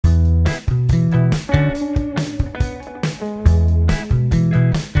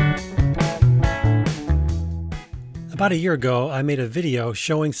About a year ago, I made a video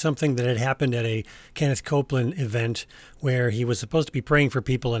showing something that had happened at a Kenneth Copeland event where he was supposed to be praying for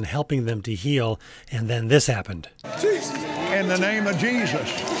people and helping them to heal, and then this happened. Jesus. In the name of Jesus.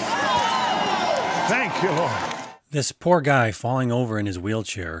 Thank you, Lord. This poor guy falling over in his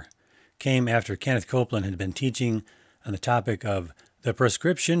wheelchair came after Kenneth Copeland had been teaching on the topic of the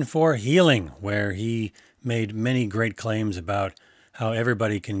prescription for healing, where he made many great claims about how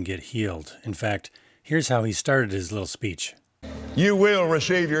everybody can get healed. In fact, here's how he started his little speech. You will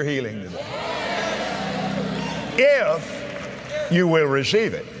receive your healing today. If you will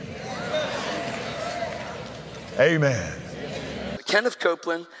receive it. Amen. Kenneth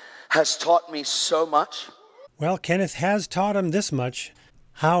Copeland has taught me so much. Well, Kenneth has taught him this much: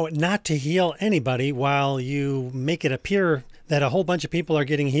 how not to heal anybody while you make it appear that a whole bunch of people are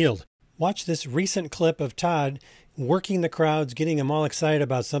getting healed. Watch this recent clip of Todd working the crowds, getting them all excited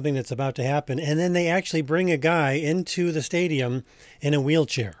about something that's about to happen, and then they actually bring a guy into the stadium in a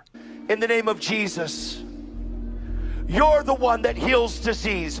wheelchair. In the name of Jesus, you're the one that heals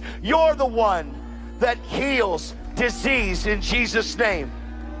disease. You're the one that heals disease in Jesus' name.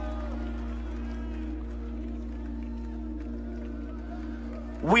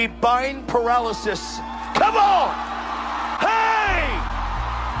 We bind paralysis. Come on! Hey!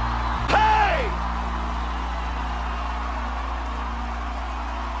 Hey!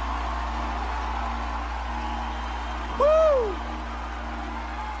 Woo!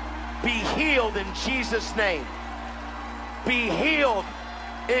 Be healed in Jesus' name. Be healed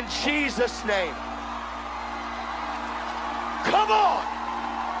in Jesus' name. Come on!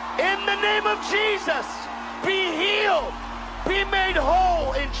 In the name of Jesus, be healed. Be made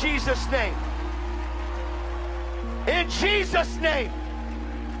whole in Jesus' name. In Jesus' name.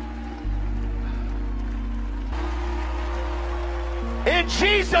 In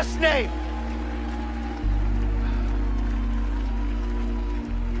Jesus' name.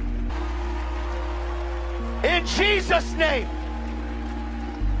 In Jesus' name.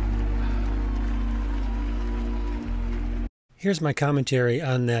 Here's my commentary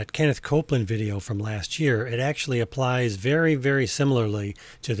on that Kenneth Copeland video from last year. It actually applies very, very similarly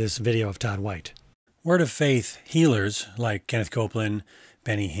to this video of Todd White. Word of Faith healers like Kenneth Copeland,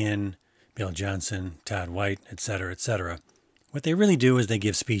 Benny Hinn, Bill Johnson, Todd White, etc., what they really do is they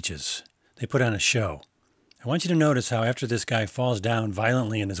give speeches. They put on a show. I want you to notice how after this guy falls down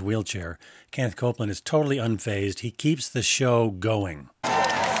violently in his wheelchair, Kenneth Copeland is totally unfazed. He keeps the show going.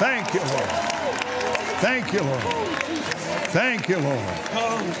 Thank you, Lord. Thank you, Lord. Thank you, Lord.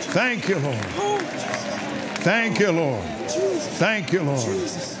 Thank you, Lord. Thank you, Lord. Thank you, Lord.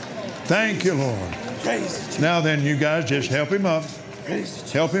 Thank you, Lord. Now then, you guys just help him up.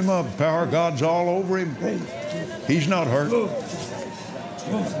 Help him up. Power of God's all over him. He's not hurt.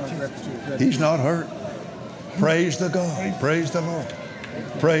 He's not hurt. Praise the God. Praise the Lord.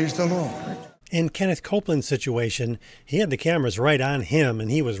 Praise the Lord. In Kenneth Copeland's situation, he had the cameras right on him, and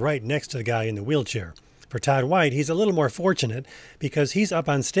he was right next to the guy in the wheelchair. For Todd White, he's a little more fortunate because he's up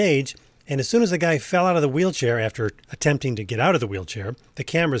on stage, and as soon as the guy fell out of the wheelchair after attempting to get out of the wheelchair, the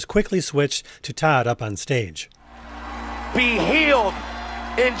cameras quickly switched to Todd up on stage. Be healed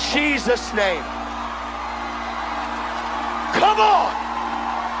in Jesus' name. Come on!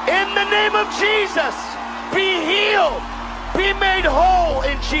 In the name of Jesus, be healed. Be made whole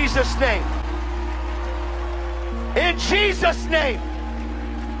in Jesus' name. In Jesus' name.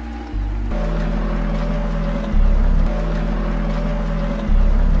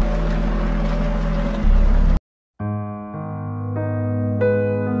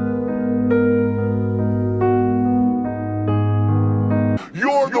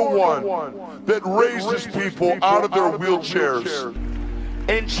 You're the one that raises people out of their wheelchairs.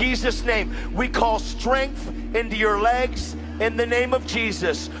 In Jesus' name, we call strength into your legs in the name of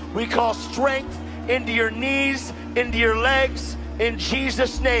Jesus. We call strength into your knees, into your legs in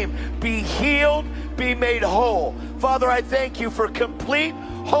Jesus' name. Be healed, be made whole. Father, I thank you for complete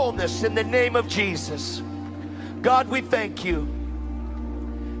wholeness in the name of Jesus. God, we thank you.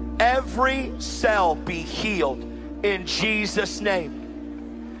 Every cell be healed in Jesus' name.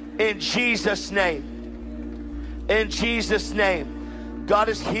 In Jesus' name. In Jesus' name. God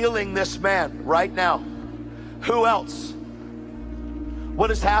is healing this man right now. Who else?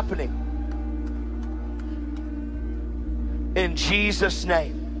 What is happening? In Jesus'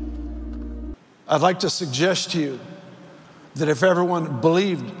 name. I'd like to suggest to you that if everyone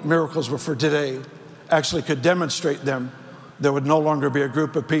believed miracles were for today, actually could demonstrate them, there would no longer be a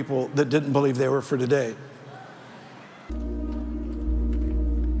group of people that didn't believe they were for today.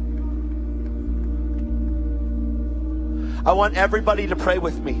 I want everybody to pray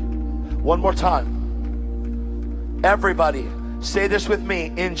with me one more time. Everybody, say this with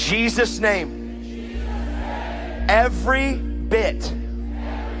me. In Jesus' name, every bit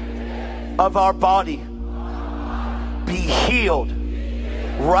of our body be healed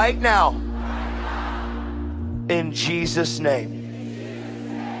right now. In Jesus' name.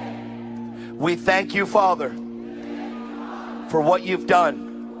 We thank you, Father, for what you've done.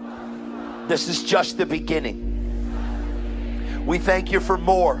 This is just the beginning. We thank you for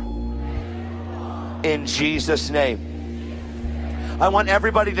more. In Jesus' name. I want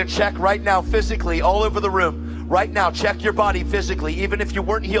everybody to check right now physically all over the room. Right now, check your body physically, even if you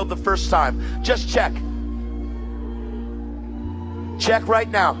weren't healed the first time. Just check. Check right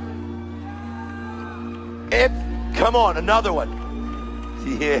now. Come on, another one.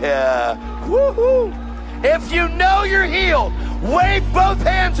 Yeah. Woohoo. If you know you're healed, wave both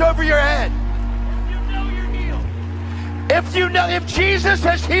hands over your head. If you know, if Jesus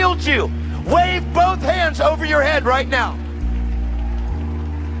has healed you, wave both hands over your head right now.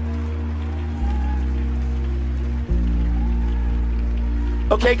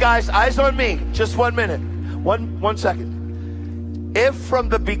 Okay, guys, eyes on me. Just 1 minute. One second. If from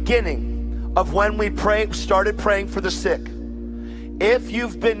the beginning of when we started praying for the sick, if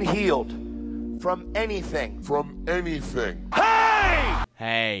you've been healed from anything. Hey!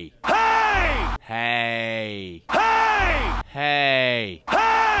 Hey! Hey! Hey! Hey! Hey!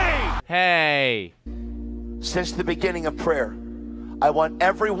 Hey! Hey! Since the beginning of prayer, I want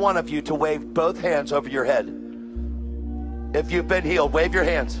every one of you to wave both hands over your head. If you've been healed, wave your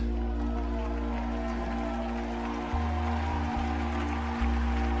hands.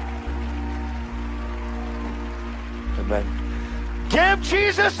 Amen. Give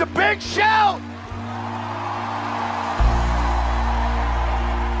Jesus a big shout.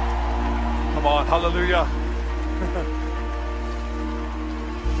 Come on, hallelujah.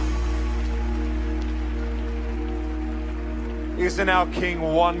 Isn't our King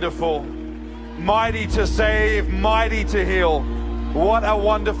wonderful? Mighty to save, mighty to heal. What a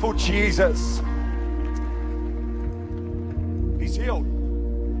wonderful Jesus. He's healed.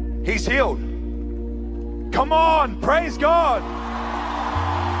 He's healed. Come on, praise God.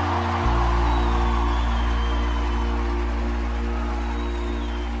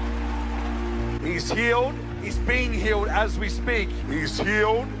 He's healed. He's being healed as we speak. He's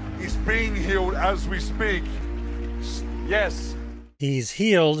healed. He's being healed as we speak. Yes. He's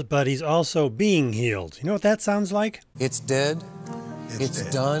healed, but he's also being healed. You know what that sounds like? It's dead. It's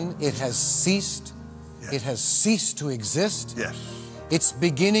dead. done. It has ceased. Yes. It has ceased to exist. Yes. It's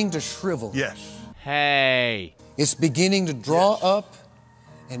beginning to shrivel. Yes. Hey! It's beginning to draw Yes. up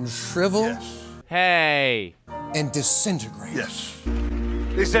and shrivel Yes. Hey! and disintegrate. Yes.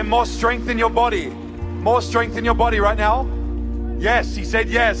 Is there more strength in your body? More strength in your body right now? Yes, he said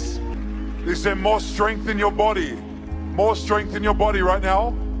yes. Is there more strength in your body? More strength in your body right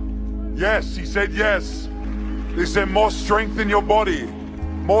now? Yes, he said yes. Is there more strength in your body?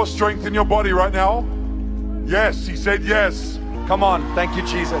 More strength in your body right now? Yes, he said yes. Come on, thank you,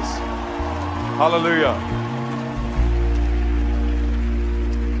 Jesus. Hallelujah.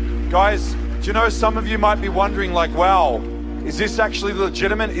 Guys, do you know some of you might be wondering like, wow, is this actually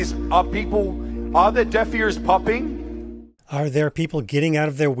legitimate? Are there deaf ears popping? Are there people getting out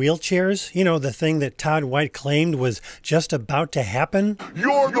of their wheelchairs? You know, the thing that Todd White claimed was just about to happen?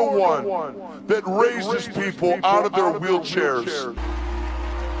 You're the one that raises people out of their wheelchairs.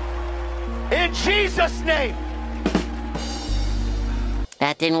 In Jesus' name.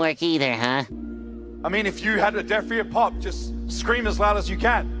 That didn't work either, huh? I mean, if you had a deaf ear pop, just scream as loud as you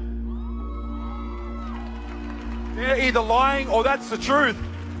can. You're either lying or that's the truth.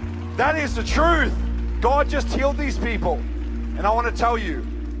 That is the truth. God just healed these people. And I want to tell you,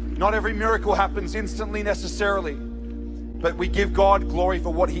 not every miracle happens instantly necessarily. But we give God glory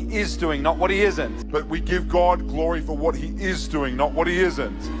for what he is doing, not what he isn't. But we give God glory for what he is doing, not what he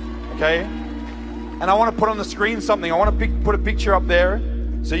isn't. Okay? And I want to put on the screen something. I want to put a picture up there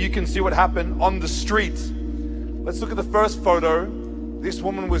so you can see what happened on the street. Let's look at the first photo. This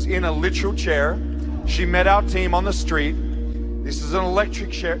woman was in a literal chair. She met our team on the street. This is an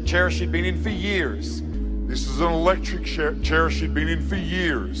electric chair she'd been in for years. This is an electric chair she'd been in for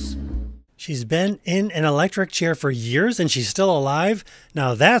years. She's been in an electric chair for years and she's still alive?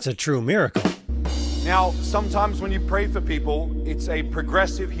 Now that's a true miracle. Now, sometimes when you pray for people, it's a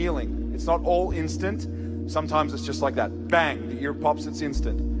progressive healing. It's not all instant. Sometimes it's just like that. Bang, the ear pops, it's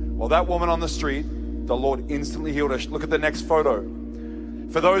instant. Well, that woman on the street, the Lord instantly healed her. Look at the next photo.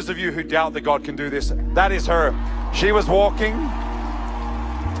 For those of you who doubt that God can do this, that is her. She was walking.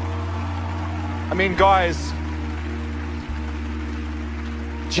 I mean, guys,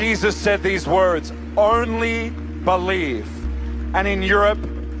 Jesus said these words, only believe. And in Europe,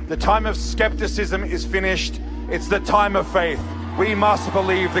 the time of skepticism is finished. It's the time of faith. We must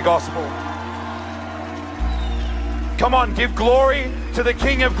believe the gospel. Come on, give glory to the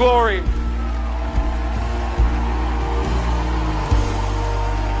King of Glory.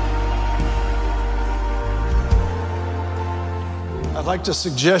 I'd like to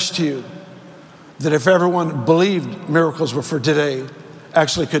suggest to you that if everyone believed miracles were for today,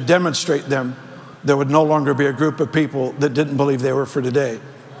 actually could demonstrate them, there would no longer be a group of people that didn't believe they were for today.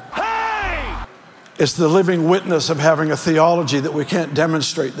 Hey! It's the living witness of having a theology that we can't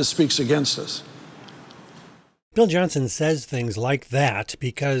demonstrate that speaks against us. Bill Johnson says things like that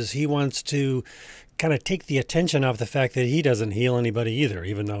because he wants to kind of take the attention off the fact that he doesn't heal anybody either,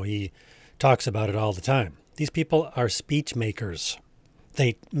 even though he talks about it all the time. These people are speech makers.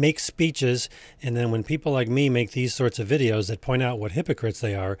 They make speeches, and then when people like me make these sorts of videos that point out what hypocrites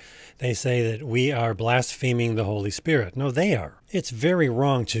they are, they say that we are blaspheming the Holy Spirit. No, they are. It's very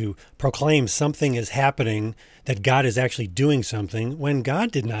wrong to proclaim something is happening, that God is actually doing something, when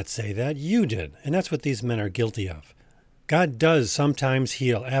God did not say that, you did. And that's what these men are guilty of. God does sometimes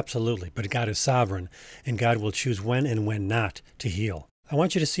heal, absolutely, but God is sovereign, and God will choose when and when not to heal. I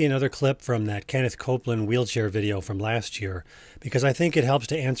want you to see another clip from that Kenneth Copeland wheelchair video from last year, because I think it helps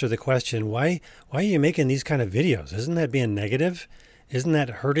to answer the question, why are you making these kind of videos? Isn't that being negative? Isn't that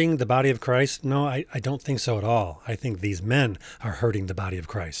hurting the body of Christ? No, I don't think so at all. I think these men are hurting the body of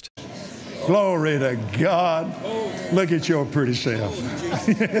Christ. Glory to God. Look at your pretty self.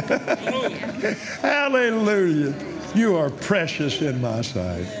 Hallelujah. You are precious in my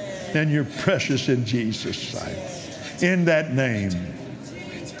sight, and you're precious in Jesus' sight. In that name.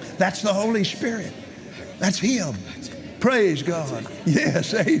 That's the Holy Spirit. That's Him. Praise God.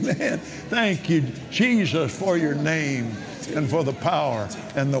 Yes, amen. Thank you, Jesus, for your name and for the power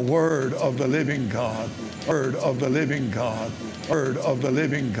and the word of the living God. Word of the living God. Word of the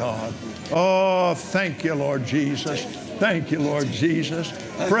living God. Oh, thank you, Lord Jesus. Thank you, Lord Jesus.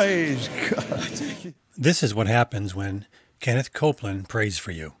 Praise God. This is what happens when Kenneth Copeland prays for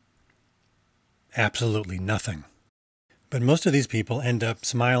you. Absolutely nothing. But most of these people end up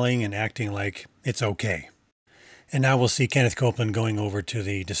smiling and acting like it's okay. And now we'll see Kenneth Copeland going over to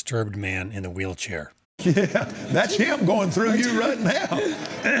the disturbed man in the wheelchair. Yeah, that's him going through you right now.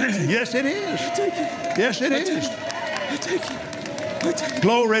 Yes, it is. Yes, it is.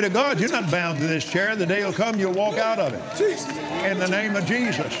 Glory to God. You're not bound to this chair. The day will come, you'll walk out of it. In the name of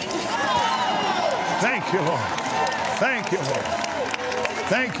Jesus. Thank you, Lord. Thank you, Lord.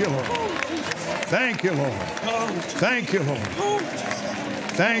 Thank you, Lord. Thank you, Lord. Thank you, Lord.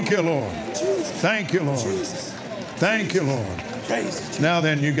 Thank you, Lord. Thank you, Lord. Thank you, Lord. Now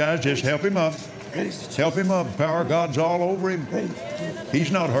then, you guys, just help him up. Help him up. Power of God's all over him.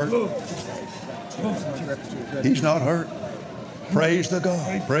 He's not hurt. He's not hurt. Praise the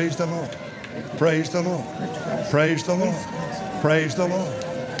God. Praise the Lord. Praise the Lord. Praise the Lord. Praise the Lord.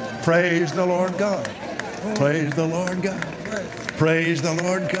 Praise the Lord God. Praise the Lord God. Praise the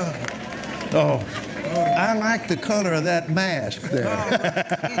Lord God. Oh, I like the color of that mask there.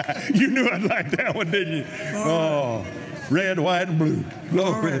 You knew I'd like that one, didn't you? Oh, red, white, and blue.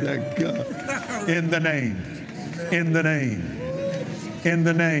 Glory to God. In the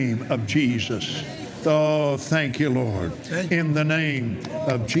name of Jesus. Oh, thank you, Lord. In the name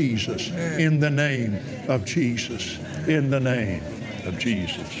of Jesus. In the name of Jesus. In the name of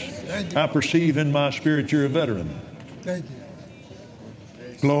Jesus. I perceive in my spirit you're a veteran. Thank you.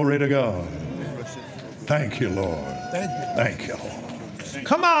 Glory to God. Thank you, Lord. Thank you, Lord.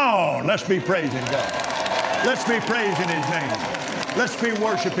 Come on, let's be praising God. Let's be praising His name. Let's be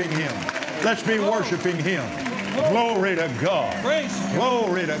worshiping Him. Let's be worshiping Him. Glory to God.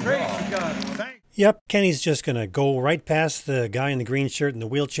 Glory to God. Yep, Kenny's just going to go right past the guy in the green shirt and the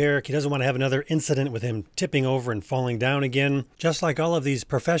wheelchair. He doesn't want to have another incident with him tipping over and falling down again. Just like all of these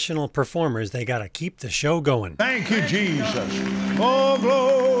professional performers, they got to keep the show going. Thank you, Jesus. Oh,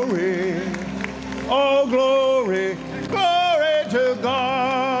 glory. Oh, glory. Glory to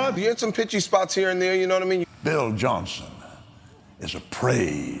God. You had some pitchy spots here and there, you know what I mean? Bill Johnson is a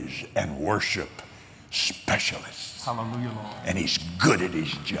praise and worship specialist. Hallelujah, Lord. And he's good at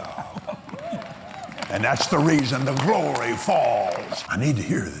his job. And that's the reason the glory falls. I need to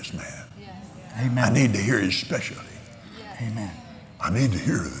hear this man. Yes. Amen. I need to hear his specialty. Yes. Amen. I need to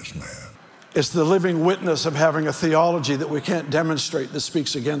hear this man. It's the living witness of having a theology that we can't demonstrate that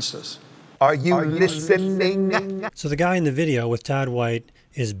speaks against us. Are you listening? So the guy in the video with Todd White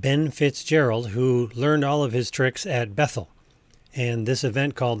is Ben Fitzgerald, who learned all of his tricks at Bethel. And this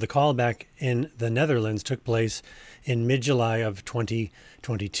event called the Callback in the Netherlands took place in mid-July of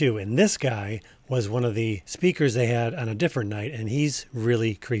 2022. And this guy was one of the speakers they had on a different night, and he's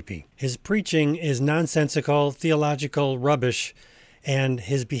really creepy. His preaching is nonsensical, theological rubbish, and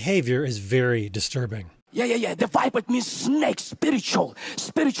his behavior is very disturbing. Yeah. The viper means snake, spiritual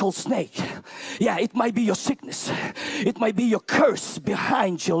snake. Yeah, it might be your sickness. It might be your curse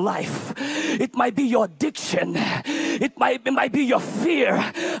behind your life. It might be your addiction. It might be your fear.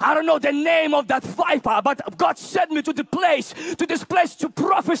 I don't know the name of that viper, but God sent me to this place to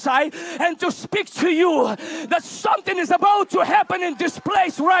prophesy and to speak to you that something is about to happen in this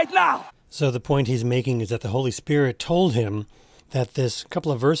place right now. So the point he's making is that the Holy Spirit told him that this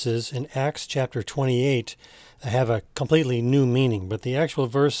couple of verses in Acts chapter 28 have a completely new meaning. But the actual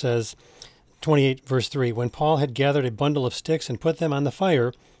verse says, 28 verse 3, when Paul had gathered a bundle of sticks and put them on the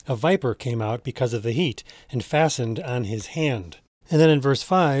fire, a viper came out because of the heat and fastened on his hand. And then in verse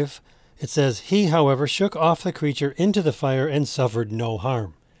 5, it says, he, however, shook off the creature into the fire and suffered no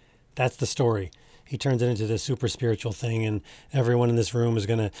harm. That's the story. He turns it into this super spiritual thing, and everyone in this room is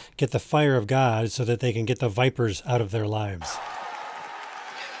going to get the fire of God so that they can get the vipers out of their lives.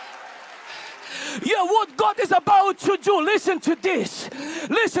 Yeah, what God is about to do, listen to this.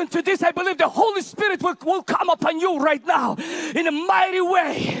 Listen to this. I believe the Holy Spirit will come upon you right now in a mighty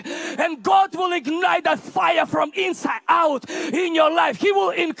way. And God will ignite that fire from inside out in your life. He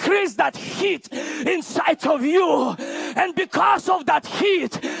will increase that heat inside of you. And because of that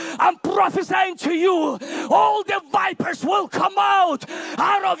heat, I'm prophesying to you, all the vipers will come out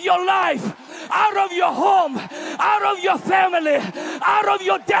of your life, out of your home, out of your family, out of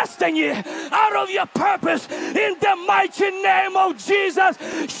your destiny, out of your purpose. In the mighty name of Jesus,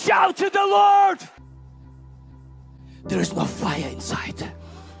 shout to the Lord. There is no fire inside,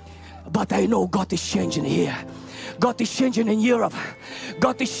 but I know God is changing here. God is changing in Europe.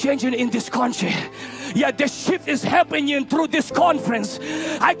 God is changing in this country. Yeah, the shift is happening through this conference.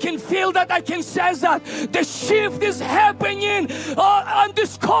 I can feel that. I can sense that. The shift is happening on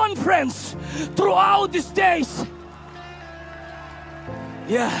this conference throughout these days.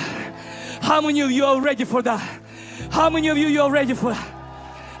 Yeah. How many of you are ready for that? How many of you are ready for that?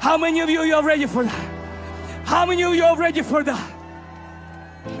 How many of you are ready for that? How many of you are ready for that?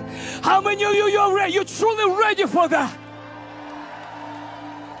 How many of you are ready? You're truly ready for that?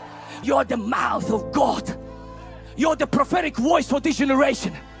 You're the mouth of God. You're the prophetic voice for this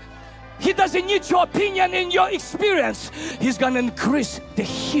generation. He doesn't need your opinion and your experience. He's gonna increase the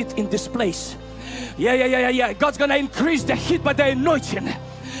heat in this place. Yeah. God's gonna increase the heat by the anointing.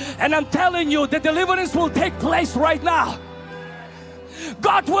 And I'm telling you, the deliverance will take place right now.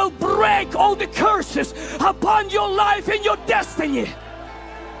 God will break all the curses upon your life and your destiny.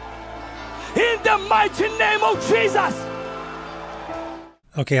 In the mighty name of Jesus.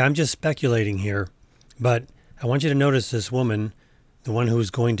 Okay, I'm just speculating here, but I want you to notice this woman, the one who's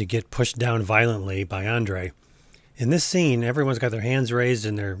going to get pushed down violently by Andre. In this scene, everyone's got their hands raised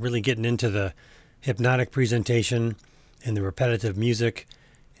and they're really getting into the hypnotic presentation and the repetitive music.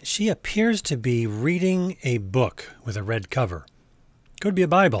 She appears to be reading a book with a red cover. Could be a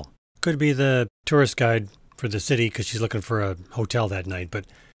Bible. Could be the tourist guide for the city because she's looking for a hotel that night. But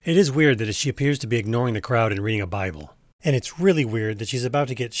it is weird that she appears to be ignoring the crowd and reading a Bible. And it's really weird that she's about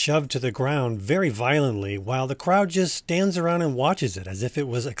to get shoved to the ground very violently while the crowd just stands around and watches it as if it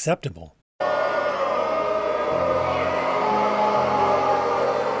was acceptable.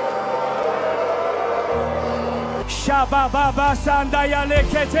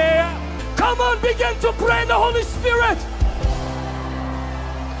 Come on, begin to pray in the Holy Spirit.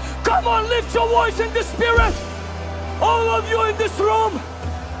 Come on, lift your voice in the Spirit. All of you in this room.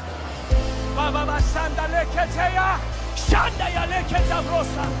 Come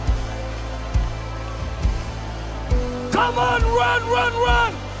on,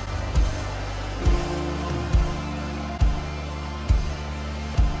 run.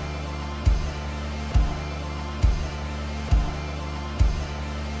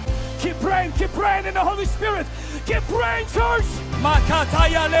 Keep praying in the Holy Spirit. Keep praying, church.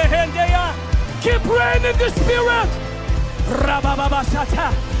 Keep praying in the Spirit. Come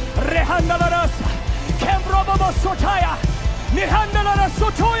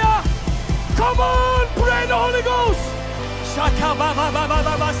on, pray in the Holy Ghost.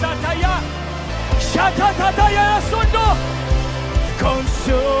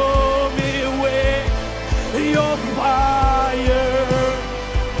 Consume me with your fire.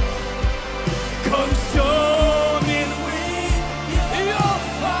 Consuming with your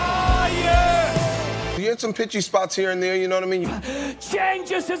fire. You had some pitchy spots here and there, you know what I mean?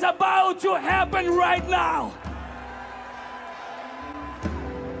 Changes is about to happen right now.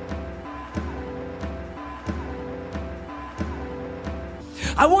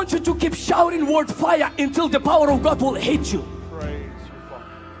 I want you to keep shouting word fire until the power of God will hit you. Praise you, Father.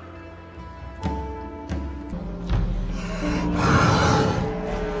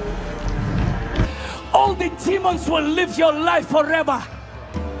 All the demons will live your life forever.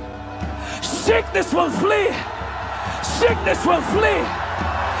 Sickness will flee. Sickness will flee.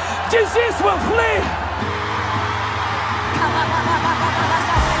 Disease will flee.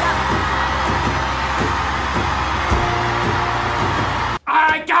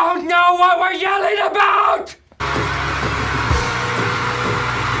 I don't know what we're yelling about!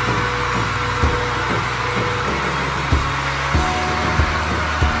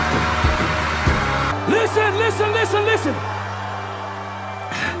 Listen, listen, listen, listen.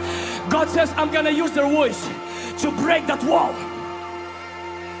 God says, I'm gonna use their voice to break that wall.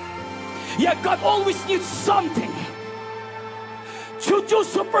 Yeah, God always needs something to do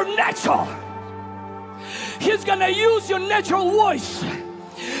supernatural. He's gonna use your natural voice.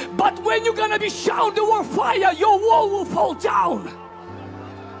 But when you're gonna be shouting the word fire, your wall will fall down.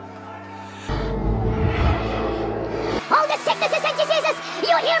 All the sicknesses and diseases,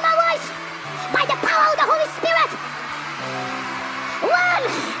 you hear my voice? By the power of the Holy Spirit. 1,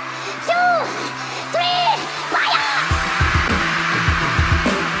 2, 3, fire!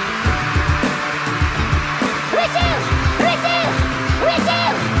 Receive, receive,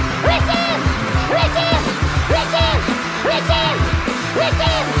 receive, receive, receive, receive, receive,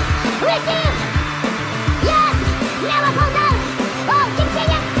 receive, receive. Yes, never fall down. Oh, keep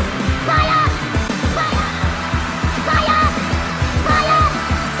singing. Fire, fire, fire, fire, fire,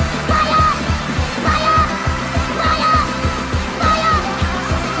 fire, fire, fire,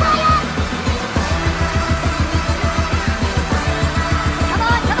 fire. Come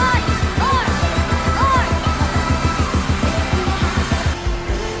on, come on, more, more.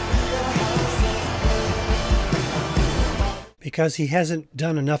 Because he hasn't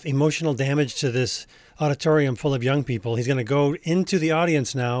done enough emotional damage to this auditorium full of young people, he's going to go into the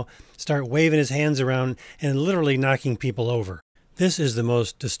audience now, start waving his hands around, and literally knocking people over. This is the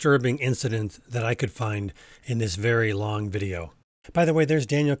most disturbing incident that I could find in this very long video. By the way, there's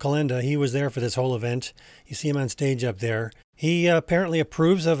Daniel Kalenda. He was there for this whole event. You see him on stage up there. He apparently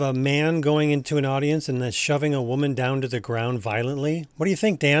approves of a man going into an audience and then shoving a woman down to the ground violently. What do you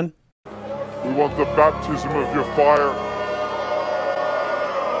think, Dan? We want the baptism of your fire.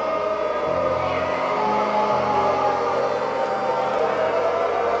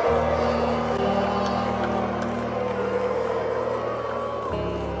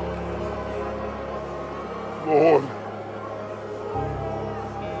 Lord,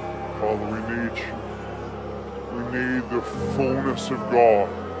 Father, we need you. We need the fullness of God.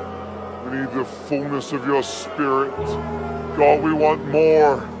 We need the fullness of your Spirit. God, we want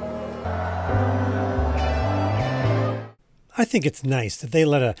more. I think it's nice that they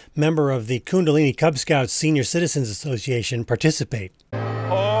let a member of the Kundalini Cub Scouts Senior Citizens Association participate.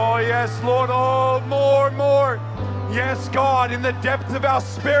 Oh, yes, Lord. Oh, more, more. Yes, God, in the depth of our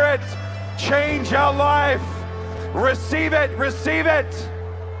spirit, change our life. Receive it, receive it.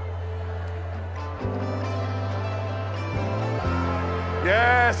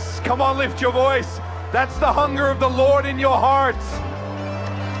 Yes, come on, lift your voice. That's the hunger of the Lord in your hearts.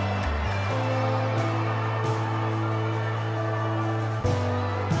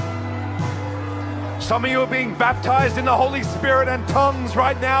 Some of you are being baptized in the Holy Spirit and tongues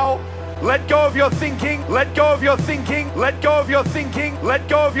right now. Let go of your thinking. Let go of your thinking. Let go of your thinking. Let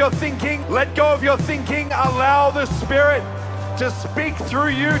go of your thinking. Let go of your thinking. Allow the Spirit to speak through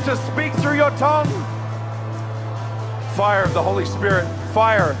you, to speak through your tongue. Fire of the Holy Spirit.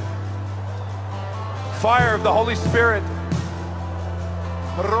 Fire. Fire of the Holy Spirit.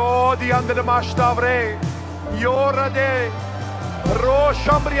 Ro di ande de mashtavre. Yora de. Ro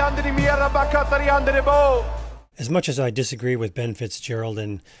shambri ande de miera bakatari ande de bo. As much as I disagree with Ben Fitzgerald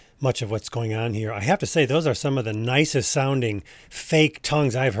and much of what's going on here, I have to say those are some of the nicest sounding fake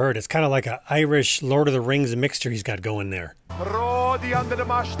tongues I've heard. It's kind of like an Irish Lord of the Rings mixture he's got going there. Ro di ande de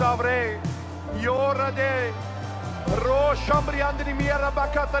mashtavre. Yora de. Ro shambri ande de miera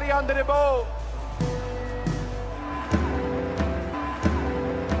bakatari ande de bo.